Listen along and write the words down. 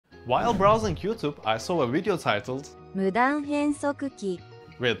While browsing YouTube, I saw a video titled 無断変速機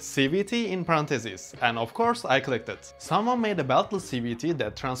with CVT in parentheses, and of course I clicked it. Someone made a beltless CVT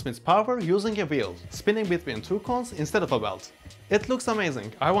that transmits power using a wheel, spinning between two cones instead of a belt. It looks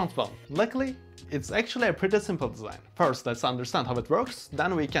amazing, I want one. Luckily, it's actually a pretty simple design. First, let's understand how it works,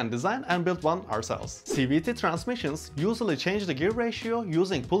 then we can design and build one ourselves. CVT transmissions usually change the gear ratio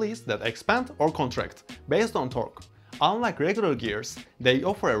using pulleys that expand or contract, based on torque. Unlike regular gears, they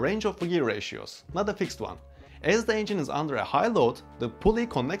offer a range of gear ratios, not a fixed one. As the engine is under a high load, the pulley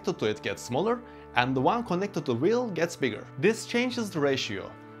connected to it gets smaller and the one connected to the wheel gets bigger. This changes the ratio.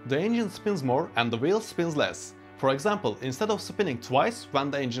 The engine spins more and the wheel spins less. For example, instead of spinning twice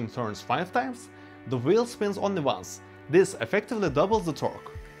when the engine turns 5 times, the wheel spins only once. This effectively doubles the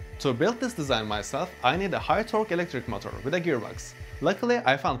torque. To build this design myself, I need a high torque electric motor with a gearbox. Luckily,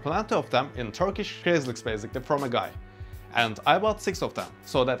 I found plenty of them in Turkish Craigslist basically from a guy. And I bought 6 of them,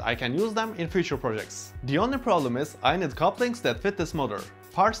 so that I can use them in future projects. The only problem is I need couplings that fit this motor,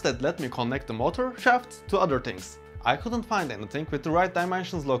 parts that let me connect the motor shaft to other things. I couldn't find anything with the right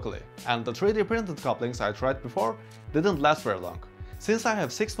dimensions locally, and the 3D printed couplings I tried before didn't last very long. Since I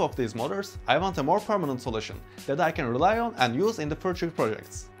have 6 of these motors, I want a more permanent solution that I can rely on and use in the future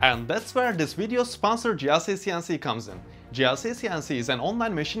projects. And that's where this video's sponsor GLC CNC comes in. GLC CNC is an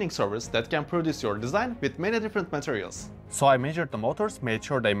online machining service that can produce your design with many different materials. So I measured the motors, made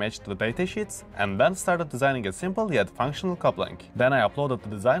sure they matched the datasheets, and then started designing a simple yet functional coupling. Then I uploaded the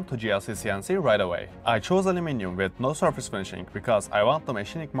design to GLC CNC right away. I chose aluminum with no surface finishing because I want the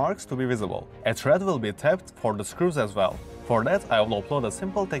machining marks to be visible. A thread will be tapped for the screws as well. For that, I will upload a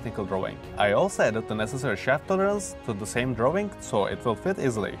simple technical drawing. I also added the necessary shaft tolerance to the same drawing, so it will fit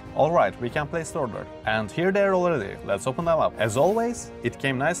easily. Alright, we can place the order. And here they are already, let's open them up. As always, it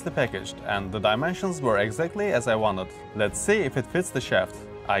came nicely packaged, and the dimensions were exactly as I wanted. Let's see if it fits the shaft.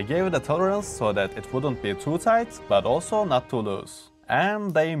 I gave it a tolerance so that it wouldn't be too tight, but also not too loose.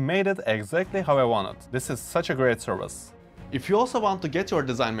 And they made it exactly how I wanted. This is such a great service. If you also want to get your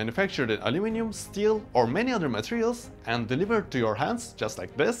design manufactured in aluminum, steel, or many other materials and delivered to your hands just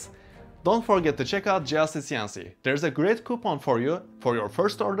like this, don't forget to check out GLC CNC. There's a great coupon for you for your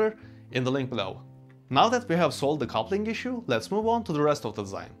first order in the link below. Now that we have solved the coupling issue, let's move on to the rest of the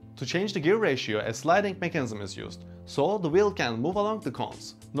design. To change the gear ratio, a sliding mechanism is used, so the wheel can move along the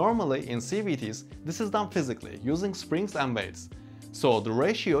cones. Normally in CVTs, this is done physically, using springs and weights. So the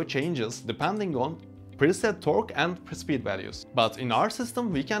ratio changes depending on preset torque and speed values. But in our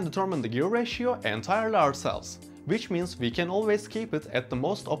system, we can determine the gear ratio entirely ourselves, which means we can always keep it at the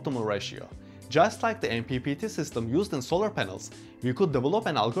most optimal ratio. Just like the MPPT system used in solar panels, we could develop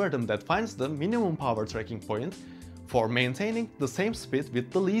an algorithm that finds the minimum power tracking point for maintaining the same speed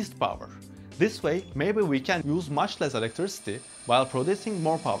with the least power. This way, maybe we can use much less electricity while producing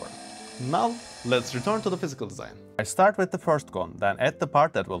more power. Now, let's return to the physical design. I start with the first cone, then add the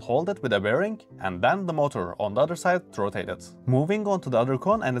part that will hold it with a bearing, and then the motor on the other side to rotate it. Moving on to the other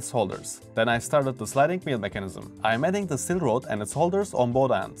cone and its holders. Then I started the sliding wheel mechanism. I am adding the steel rod and its holders on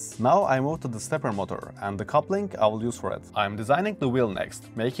both ends. Now I move to the stepper motor and the coupling I will use for it. I am designing the wheel next,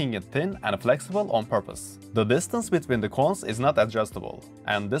 making it thin and flexible on purpose. The distance between the cones is not adjustable,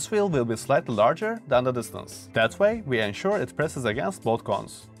 and this wheel will be slightly larger than the distance. That way, we ensure it presses against both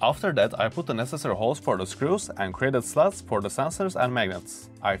cones. After that, I put the necessary holes for the screws and created slots for the sensors and magnets.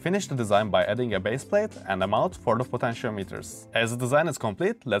 I finished the design by adding a base plate and a mount for the potentiometers. As the design is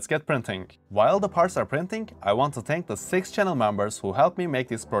complete, let's get printing. While the parts are printing, I want to thank the 6 channel members who helped me make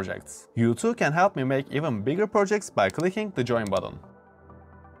these projects. You too can help me make even bigger projects by clicking the join button.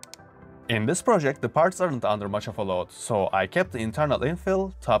 In this project, the parts aren't under much of a load, so I kept the internal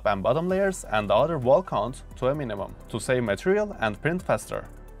infill, top and bottom layers and the other wall count to a minimum, to save material and print faster.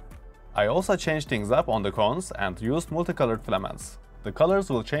 I also changed things up on the cones and used multicolored filaments. The colors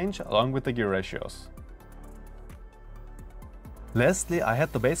will change along with the gear ratios. Lastly, I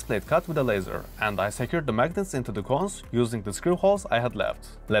had the base plate cut with a laser, and I secured the magnets into the cones using the screw holes I had left.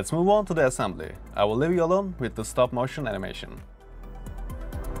 Let's move on to the assembly. I will leave you alone with the stop motion animation.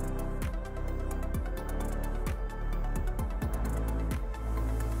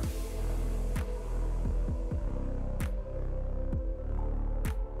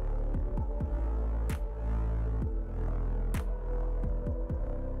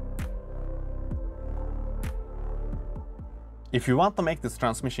 If you want to make this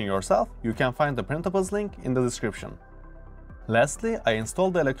transmission yourself, you can find the Printables link in the description. Lastly, I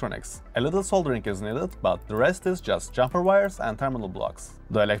installed the electronics. A little soldering is needed, but the rest is just jumper wires and terminal blocks.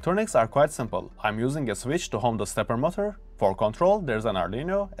 The electronics are quite simple. I'm using a switch to home the stepper motor, For control, there's an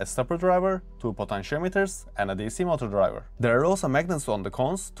Arduino, a stepper driver, 2 potentiometers, and a DC motor driver. There are also magnets on the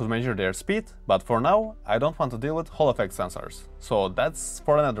cones to measure their speed, but for now, I don't want to deal with Hall effect sensors, so that's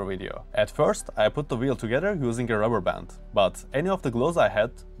for another video. At first, I put the wheel together using a rubber band, but any of the glues I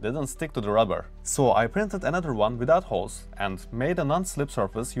had didn't stick to the rubber. So I printed another one without holes and made a non-slip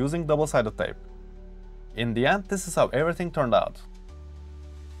surface using double-sided tape. In the end, this is how everything turned out.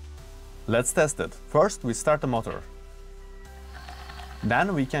 Let's test it. First, we start the motor.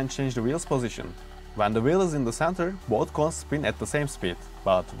 Then we can change the wheel's position. When the wheel is in the center, both cones spin at the same speed,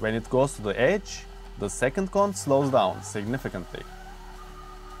 but when it goes to the edge, the second cone slows down significantly.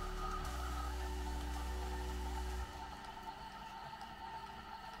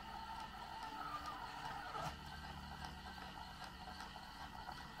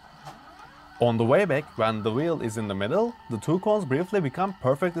 On the way back, when the wheel is in the middle, the two cones briefly become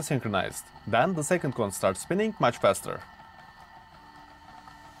perfectly synchronized. Then the second cone starts spinning much faster.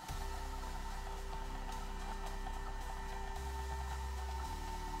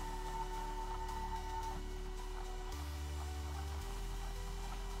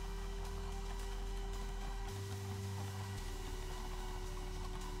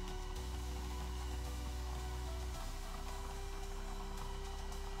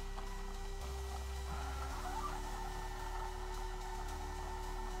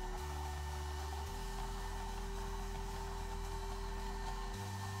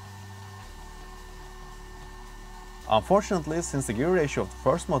 Unfortunately, since the gear ratio of the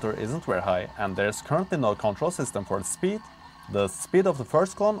first motor isn't very high and there's currently no control system for the speed of the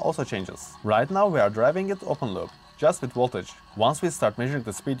first cone also changes. Right now we are driving it open loop, just with voltage. Once we start measuring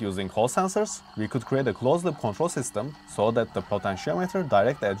the speed using Hall sensors, we could create a closed loop control system so that the potentiometer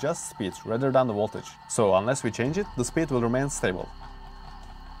directly adjusts speed rather than the voltage. So unless we change it, the speed will remain stable.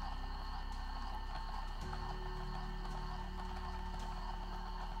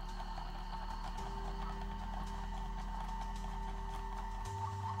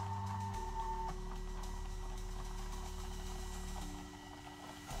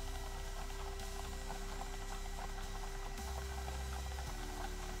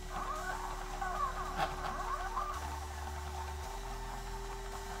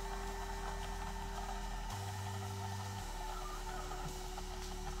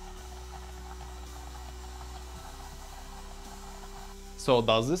 So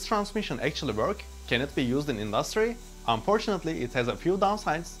does this transmission actually work? Can it be used in industry? Unfortunately, it has a few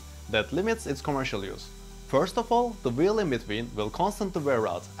downsides that limits its commercial use. First of all, the wheel in between will constantly wear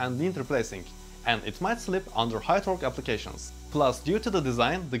out and need replacing, and it might slip under high torque applications. Plus, due to the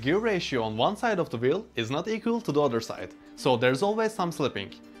design, the gear ratio on one side of the wheel is not equal to the other side, so there's always some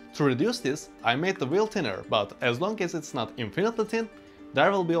slipping. To reduce this, I made the wheel thinner, but as long as it's not infinitely thin, there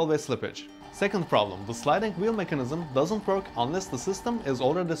will be always slippage. Second problem, the sliding wheel mechanism doesn't work unless the system is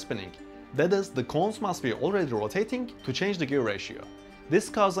already spinning. That is, the cones must be already rotating to change the gear ratio. This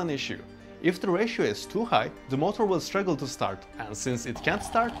causes an issue. If the ratio is too high, the motor will struggle to start, and since it can't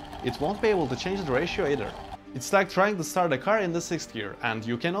start, it won't be able to change the ratio either. It's like trying to start a car in the 6th gear, and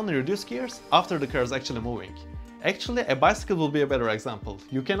you can only reduce gears after the car is actually moving. Actually, a bicycle will be a better example.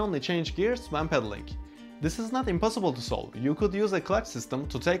 You can only change gears when pedaling. This is not impossible to solve. You could use a clutch system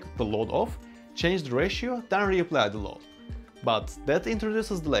to take the load off, change the ratio, then reapply the load. But that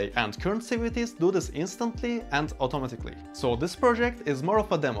introduces delay, and current CVTs do this instantly and automatically. So this project is more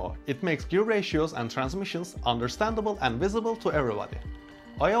of a demo. It makes gear ratios and transmissions understandable and visible to everybody.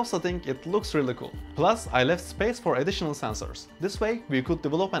 I also think it looks really cool. Plus, I left space for additional sensors. This way, we could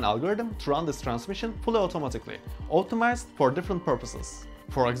develop an algorithm to run this transmission fully automatically, optimized for different purposes.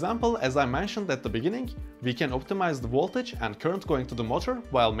 For example, as I mentioned at the beginning, we can optimize the voltage and current going to the motor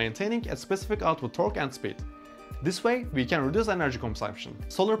while maintaining a specific output torque and speed. This way, we can reduce energy consumption.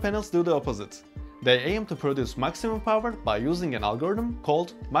 Solar panels do the opposite. They aim to produce maximum power by using an algorithm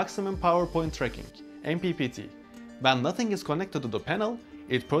called Maximum Power Point Tracking, MPPT. When nothing is connected to the panel,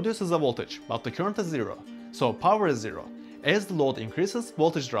 it produces a voltage, but the current is zero, so power is zero. As the load increases,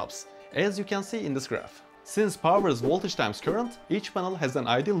 voltage drops, as you can see in this graph. Since power is voltage times current, each panel has an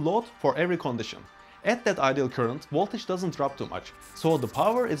ideal load for every condition. At that ideal current, voltage doesn't drop too much, so the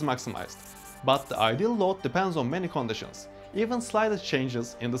power is maximized. But the ideal load depends on many conditions. Even slight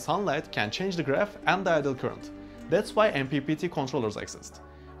changes in the sunlight can change the graph and the ideal current. That's why MPPT controllers exist,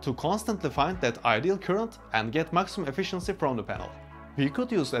 to constantly find that ideal current and get maximum efficiency from the panel. We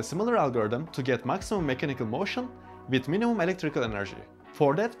could use a similar algorithm to get maximum mechanical motion with minimum electrical energy.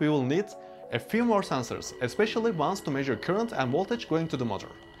 For that, we will need a few more sensors, especially ones to measure current and voltage going to the motor,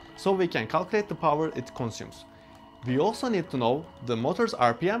 so we can calculate the power it consumes. We also need to know the motor's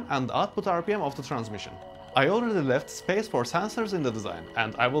RPM and the output RPM of the transmission. I already left space for sensors in the design,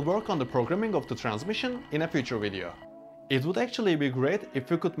 and I will work on the programming of the transmission in a future video. It would actually be great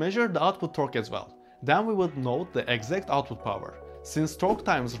if we could measure the output torque as well. Then we would know the exact output power, since torque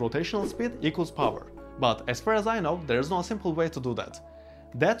times rotational speed equals power. But as far as I know, there is no simple way to do that.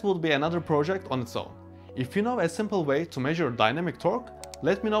 That would be another project on its own. If you know a simple way to measure dynamic torque,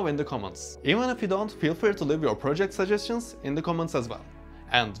 let me know in the comments. Even if you don't, feel free to leave your project suggestions in the comments as well.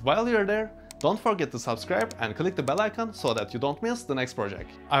 And while you're there, don't forget to subscribe and click the bell icon so that you don't miss the next project.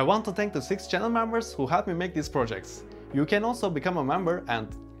 I want to thank the 6 channel members who helped me make these projects. You can also become a member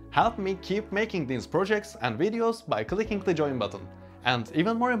and help me keep making these projects and videos by clicking the join button. And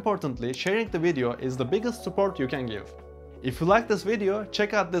even more importantly, sharing the video is the biggest support you can give. If you like this video,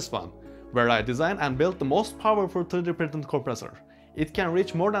 check out this one, where I designed and built the most powerful 3D printed compressor. It can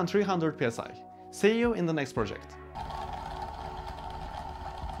reach more than 300 psi. See you in the next project.